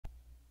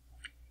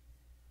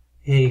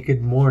Hey,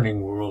 good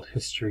morning, world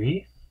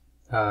history.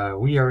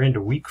 We are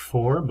into week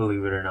 4,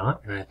 believe it or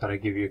not, and I thought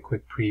I'd give you a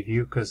quick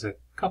preview because a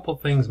couple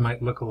things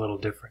might look a little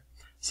different.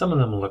 Some of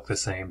them will look the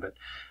same, but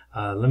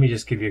let me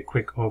just give you a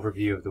quick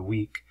overview of the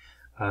week.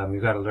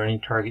 We've got a learning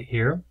target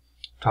here,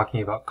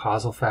 talking about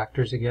causal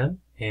factors again,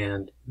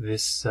 and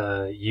this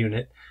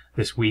unit,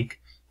 this week,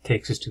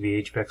 takes us to the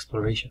age of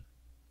exploration.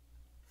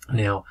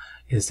 Now,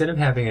 instead of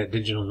having a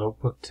digital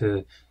notebook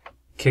to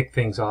kick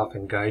things off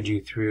and guide you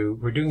through,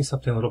 we're doing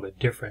something a little bit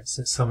different.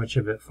 Since so much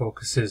of it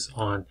focuses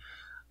on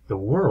the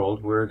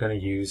world, we're going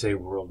to use a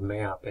world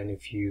map. And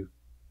if you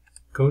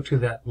go to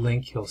that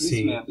link, you'll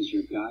see... This map is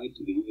your guide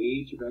to the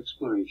age of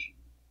exploration.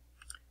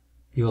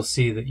 You'll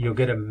see that you'll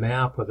get a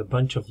map with a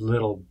bunch of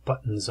little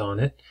buttons on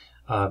it.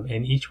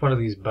 And each one of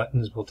these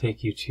buttons will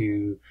take you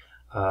to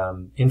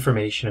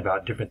information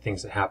about different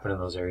things that happen in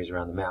those areas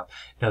around the map.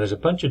 Now, there's a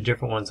bunch of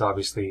different ones,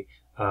 obviously,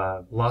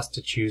 lots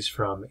to choose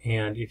from,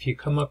 and if you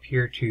come up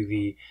here to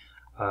the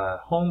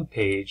home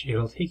page,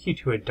 it'll take you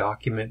to a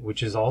document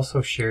which is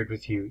also shared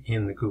with you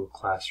in the Google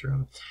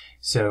Classroom.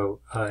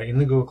 So in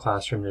the Google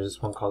Classroom, there's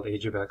this one called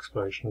Age of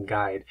Exploration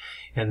Guide,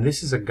 and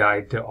this is a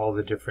guide to all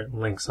the different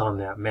links on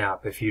that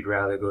map if you'd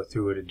rather go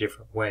through it a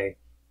different way.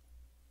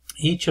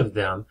 Each of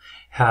them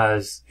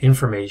has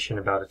information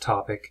about a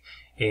topic,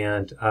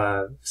 and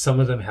some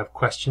of them have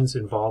questions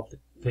involved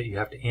that you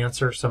have to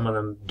answer. Some of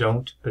them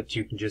don't, but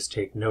you can just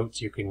take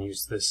notes. You can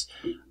use this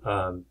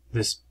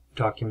this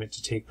document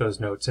to take those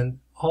notes. And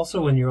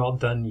also, when you're all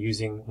done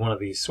using one of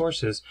these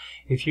sources,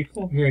 if you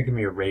come over here and give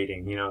me a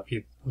rating, you know, if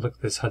you look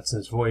at this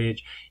Hudson's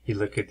Voyage, you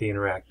look at the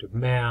interactive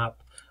map,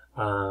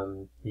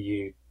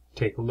 you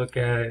take a look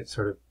at it,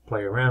 sort of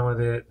play around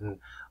with it and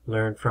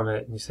learn from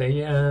it, and you say,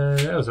 yeah,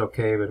 that was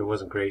okay, but it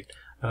wasn't great.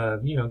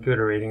 You know, give it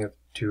a rating of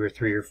 2 or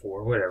 3 or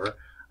 4, whatever.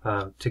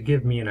 To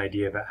give me an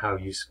idea about how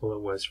useful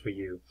it was for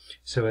you.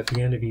 So at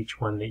the end of each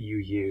one that you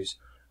use,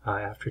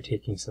 after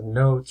taking some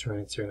notes or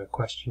answering a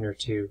question or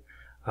two,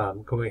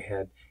 go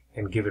ahead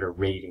and give it a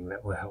rating.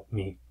 That will help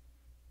me.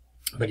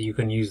 But you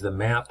can use the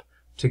map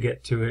to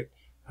get to it.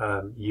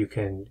 You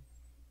can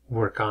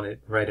work on it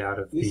right out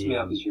of this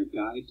map is your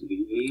guide to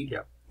the age.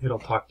 Yeah, it'll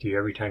talk to you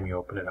every time you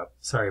open it up.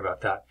 Sorry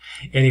about that.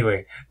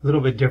 Anyway, a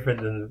little bit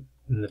different than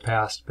in the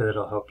past, but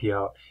it'll help you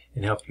out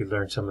and help you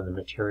learn some of the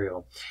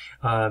material.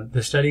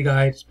 The study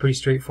guide is pretty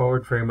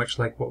straightforward, very much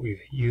like what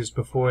we've used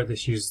before.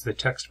 This uses the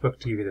textbook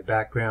to give you the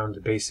background,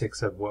 the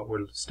basics of what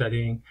we're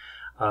studying.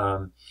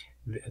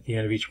 At the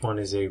end of each one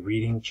is a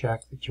reading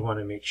check that you want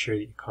to make sure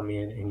that you come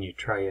in and you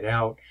try it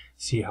out,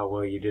 see how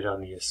well you did on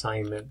the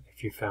assignment,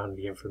 if you found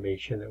the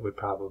information that would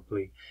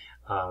probably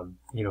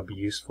be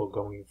useful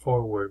going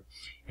forward.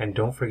 And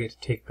don't forget to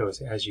take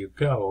those as you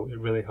go. It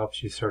really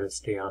helps you sort of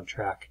stay on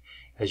track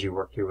as you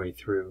work your way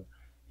through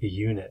the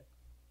unit.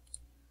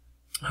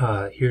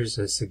 Here's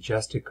a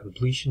suggested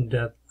completion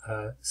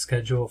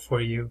schedule for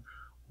you.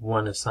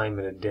 1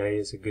 assignment a day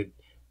is a good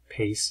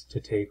pace to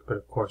take, but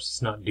of course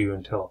it's not due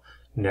until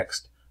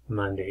next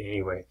Monday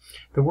anyway.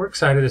 The works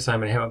cited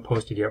assignment I haven't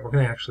posted yet. We're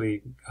going to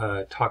actually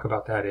talk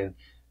about that in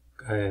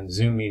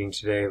Zoom meeting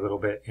today a little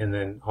bit, and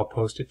then I'll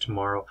post it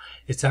tomorrow.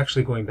 It's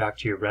actually going back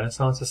to your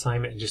Renaissance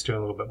assignment and just doing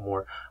a little bit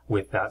more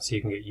with that so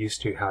you can get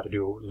used to how to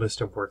do a list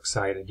of works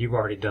cited. You've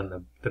already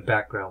done the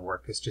background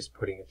work. It's just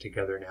putting it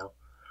together now.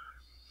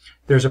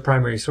 There's a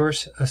primary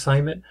source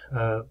assignment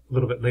a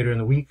little bit later in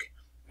the week.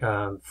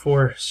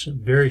 4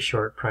 very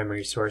short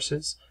primary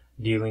sources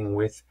dealing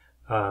with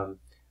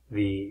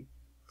the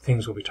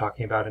things we'll be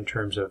talking about in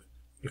terms of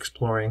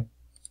exploring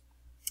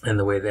and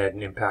the way they had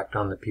an impact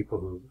on the people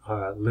who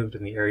lived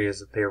in the areas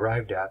that they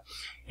arrived at.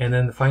 And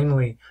then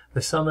finally, the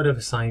summative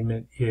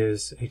assignment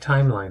is a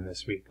timeline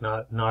this week,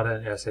 not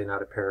an essay,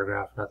 not a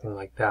paragraph, nothing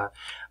like that,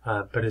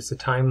 but it's a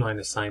timeline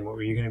assignment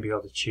where you're going to be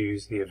able to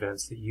choose the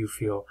events that you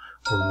feel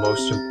were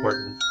most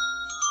important.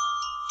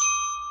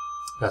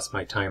 That's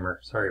my timer.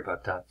 Sorry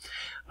about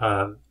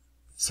that.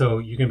 So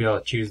you're going to be able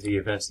to choose the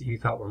events that you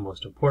thought were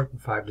most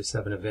important, 5 to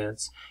 7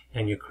 events,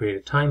 and you create a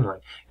timeline.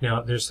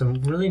 Now, there's some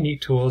really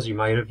neat tools you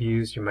might have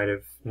used, you might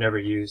have never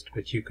used,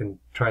 but you can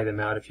try them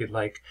out if you'd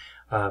like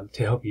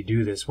to help you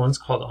do this. One's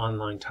called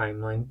Online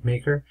Timeline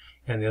Maker,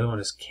 and the other one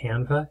is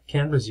Canva.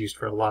 Canva is used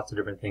for lots of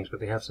different things, but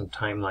they have some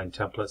timeline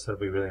templates that'll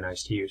be really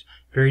nice to use.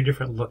 Very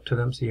different look to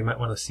them, so you might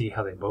want to see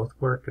how they both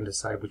work and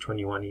decide which one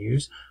you want to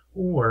use.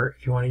 Or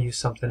if you want to use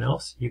something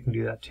else, you can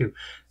do that too.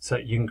 So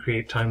you can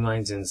create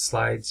timelines in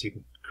slides, you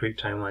can create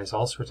timelines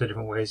all sorts of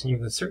different ways, and you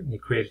can certainly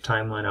create a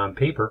timeline on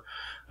paper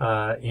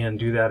and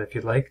do that if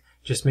you'd like.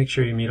 Just make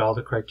sure you meet all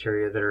the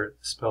criteria that are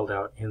spelled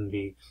out in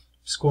the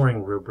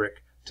scoring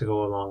rubric to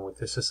go along with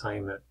this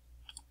assignment,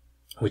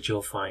 which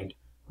you'll find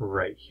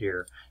right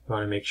here. You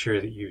want to make sure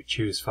that you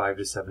choose 5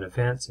 to 7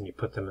 events and you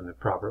put them in the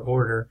proper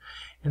order,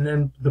 and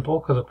then the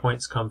bulk of the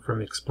points come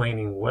from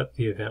explaining what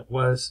the event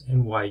was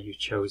and why you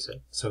chose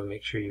it. So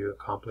make sure you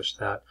accomplish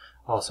that.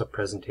 Also,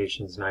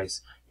 presentation's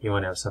nice. You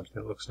want to have something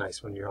that looks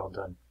nice when you're all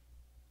done.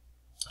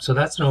 So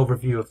that's an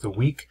overview of the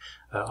week.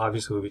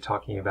 Obviously, we'll be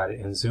talking about it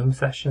in Zoom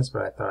sessions,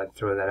 but I thought I'd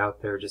throw that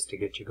out there just to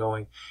get you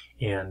going.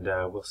 And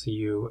we'll see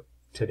you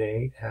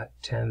today at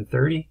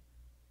 10:30.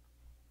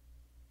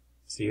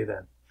 See you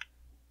then.